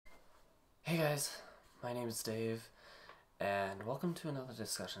Hey guys, my name is Dave, and welcome to another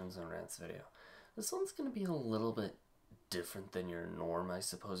Discussions and Rants video. This one's going to be a little bit different than your norm, I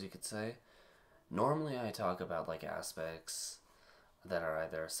suppose you could say. Normally I talk about like aspects that are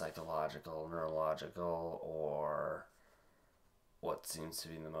either psychological, neurological, or what seems to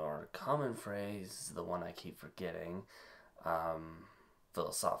be the more common phrase, the one I keep forgetting,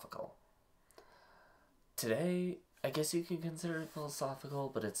 philosophical. Today, I guess you can consider it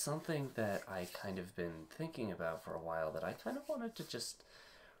philosophical, but it's something that I kind of been thinking about for a while that I kind of wanted to just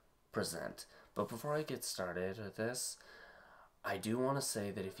present. But before I get started with this, I do want to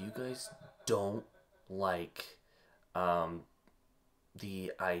say that if you guys don't like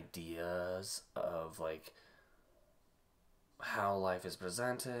the ideas of like how life is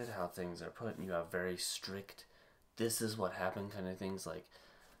presented, how things are put, and you have very strict, this is what happened kind of things, like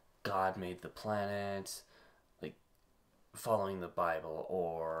God made the planet, like following the Bible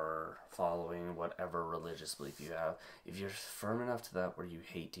or following whatever religious belief you have. If you're firm enough to that where you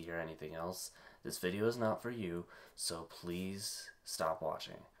hate to hear anything else, this video is not for you, so please stop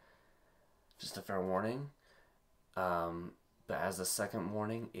watching. Just a fair warning. But as a second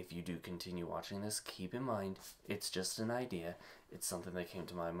warning, if you do continue watching this, keep in mind, it's just an idea. It's something that came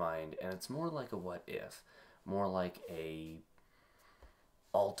to my mind, and it's more like a what if. More like a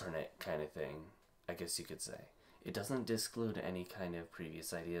alternate kind of thing, I guess you could say. It doesn't disclude any kind of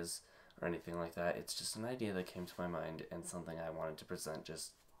previous ideas or anything like that. It's just an idea that came to my mind and something I wanted to present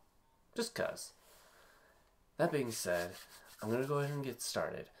just cuz. That being said, I'm going to go ahead and get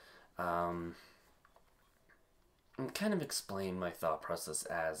started. And kind of explain my thought process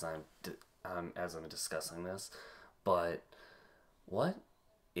as I'm discussing this. But what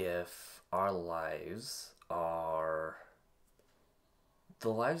if our lives are the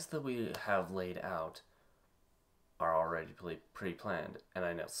lives that we have laid out are already pre-planned? And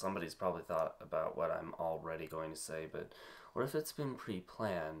I know somebody's probably thought about what I'm already going to say, but what if it's been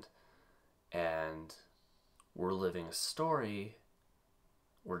pre-planned and we're living a story,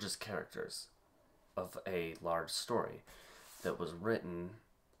 we're just characters of a large story that was written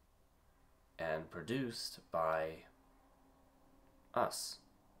and produced by us.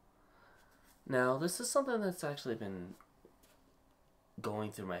 Now, this is something that's actually been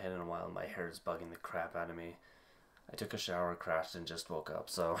going through my head in a while, and my hair is bugging the crap out of me. I took a shower, crashed, and just woke up,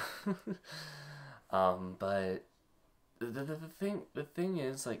 so but the thing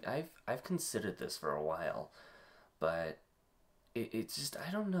is, like, I've considered this for a while, but it's just, I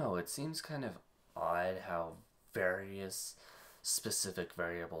don't know, it seems kind of odd how various specific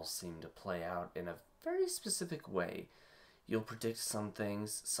variables seem to play out in a very specific way. You'll predict some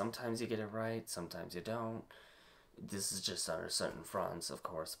things, sometimes you get it right, sometimes you don't. This is just on certain fronts, of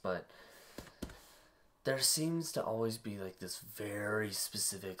course, but there seems to always be like this very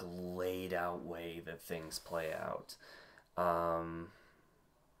specific laid out way that things play out.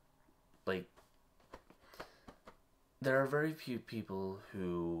 Like, there are very few people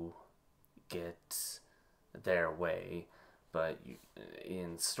who get their way, but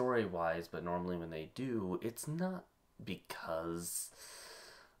in story wise, but normally when they do, it's not because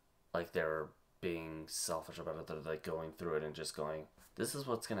like they're being selfish about it. They're like going through it and just going, this is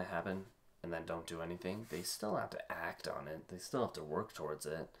what's gonna happen, and then don't do anything. They still have to act on it, they still have to work towards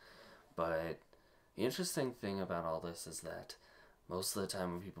it. But the interesting thing about all this is that most of the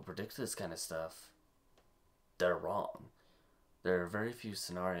time when people predict this kind of stuff, they're wrong. There are very few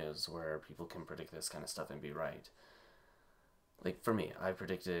scenarios where people can predict this kind of stuff and be right. Like, for me, I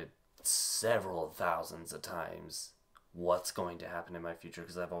predicted several thousands of times what's going to happen in my future,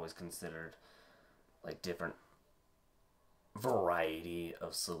 because I've always considered like different variety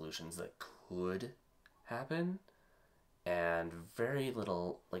of solutions that could happen, and very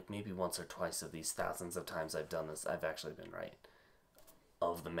little, like maybe once or twice of these thousands of times I've done this, I've actually been right.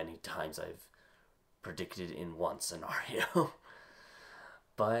 Of the many times I've predicted in one scenario.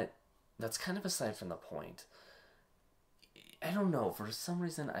 But that's kind of aside from the point. I don't know, for some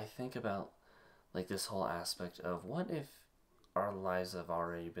reason I think about like this whole aspect of what if our lives have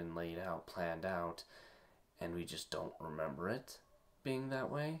already been laid out, planned out, and we just don't remember it being that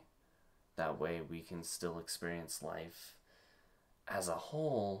way. That way we can still experience life as a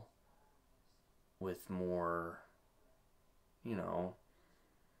whole with more, you know,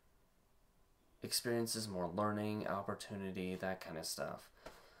 experiences, more learning, opportunity, that kind of stuff.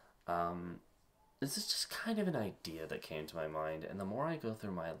 This is just kind of an idea that came to my mind, and the more I go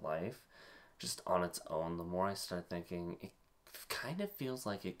through my life, just on its own, the more I start thinking, it kind of feels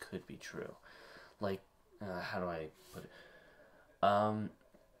like it could be true. Like, how do I put it?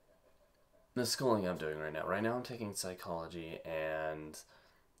 The schooling I'm doing right now. Right now I'm taking psychology, and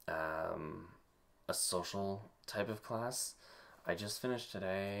a social type of class. I just finished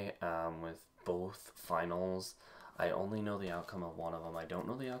today with both finals. I only know the outcome of one of them. I don't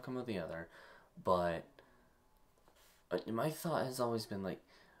know the outcome of the other. But my thought has always been like,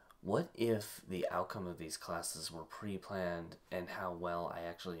 what if the outcome of these classes were pre-planned and how well I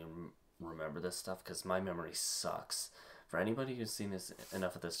actually remember this stuff? Because my memory sucks. For anybody who's seen this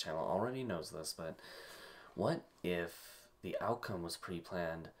enough of this channel already knows this, but what if the outcome was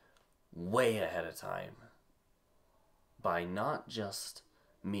pre-planned way ahead of time by not just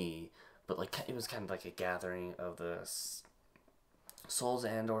me, but like it was kind of like a gathering of the souls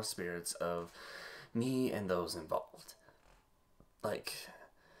and or spirits of me and those involved. Like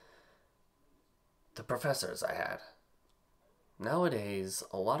the professors I had. Nowadays,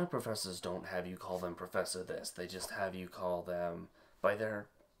 a lot of professors don't have you call them Professor this. They just have you call them by their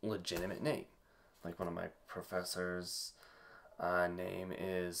legitimate name. Like one of my professors' name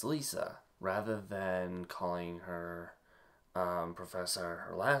is Lisa. Rather than calling her professor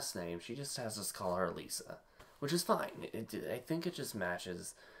her last name, she just has us call her Lisa, which is fine. I think it just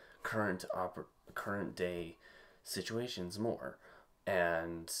matches current day situations more.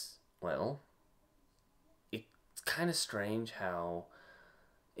 And, well, it's kind of strange how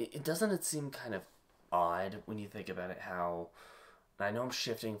it seem kind of odd when you think about it how, and I know I'm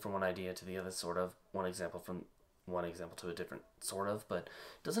shifting from one idea to the other, sort of one example to a different sort of, but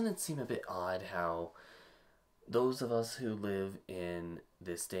doesn't it seem a bit odd how those of us who live in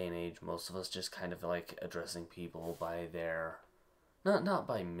this day and age, most of us just kind of like addressing people by their, not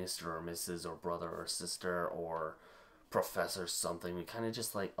by Mr. or Mrs. or brother or sister or professor something. We kind of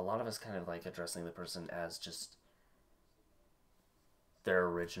just like, a lot of us kind of like addressing the person as just their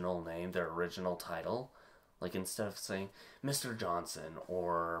original name, their original title. Like instead of saying Mr. Johnson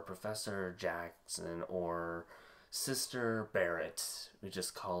or Professor Jackson or Sister Barrett, we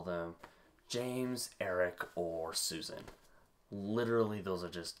just call them James, Eric, or Susan. Literally, those are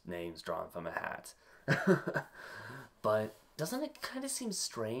just names drawn from a hat. But doesn't it kind of seem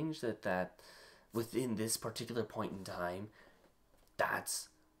strange that within this particular point in time, that's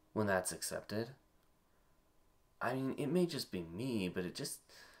when that's accepted? I mean, it may just be me, but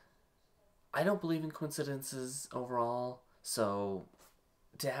I don't believe in coincidences overall, so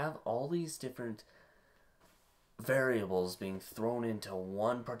to have all these different variables being thrown into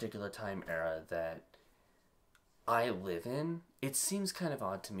one particular time era that I live in, it seems kind of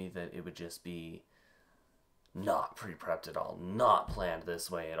odd to me that it would just be not pre-prepped at all, not planned this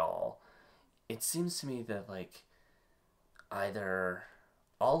way at all. It seems to me that, like, either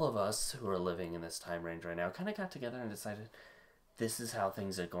all of us who are living in this time range right now kind of got together and decided this is how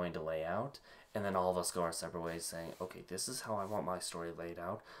things are going to lay out, and then all of us go our separate ways saying, okay, this is how I want my story laid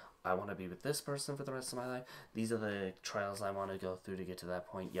out. I want to be with this person for the rest of my life. These are the trials I want to go through to get to that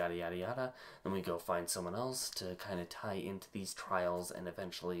point, yada, yada, yada. Then we go find someone else to kind of tie into these trials, and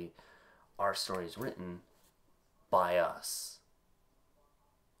eventually our story is written by us.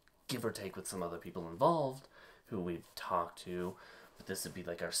 Give or take with some other people involved who we've talked to, but this would be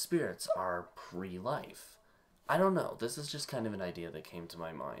like our spirits, our pre-life. I don't know. This is just kind of an idea that came to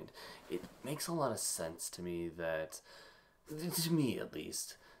my mind. It makes a lot of sense to me that, to me at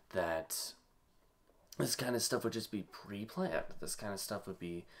least, that this kind of stuff would just be pre-planned. This kind of stuff would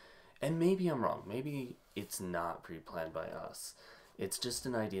be, and maybe I'm wrong. Maybe it's not pre-planned by us. It's just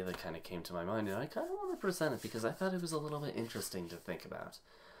an idea that kind of came to my mind, and I kind of want to present it because I thought it was a little bit interesting to think about.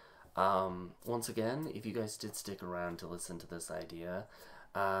 Once again, if you guys did stick around to listen to this idea,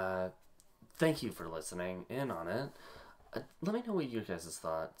 thank you for listening in on it. Let me know what your guys'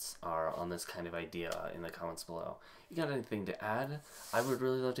 thoughts are on this kind of idea in the comments below. You got anything to add? I would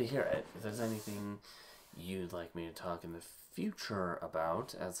really love to hear it. If there's anything you'd like me to talk in the future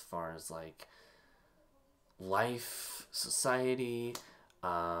about as far as like life, society,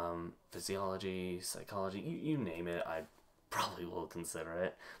 physiology, psychology, you name it, I probably will consider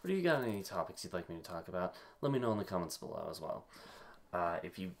it. But if you got any topics you'd like me to talk about, let me know in the comments below as well.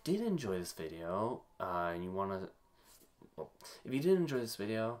 If you did enjoy this video, and you want to, if you did enjoy this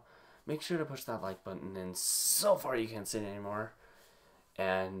video, make sure to push that like button, and so far you can't see it anymore.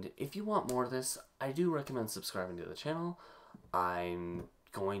 And if you want more of this, I do recommend subscribing to the channel. I'm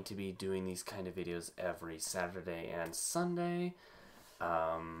going to be doing these kind of videos every Saturday and Sunday.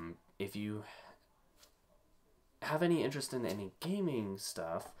 If you have any interest in any gaming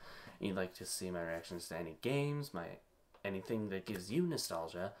stuff, and you'd like to see my reactions to any games, anything that gives you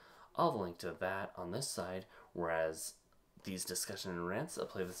nostalgia, I'll link to that on this side, whereas these discussion and rants, a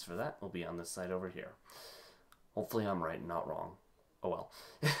playlist for that, will be on this side over here. Hopefully I'm right and not wrong. Oh well.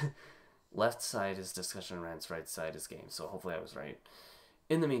 Left side is discussion and rants, right side is games, so hopefully I was right.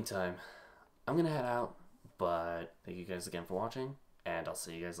 In the meantime, I'm gonna head out, but thank you guys again for watching, and I'll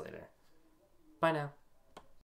see you guys later. Bye now.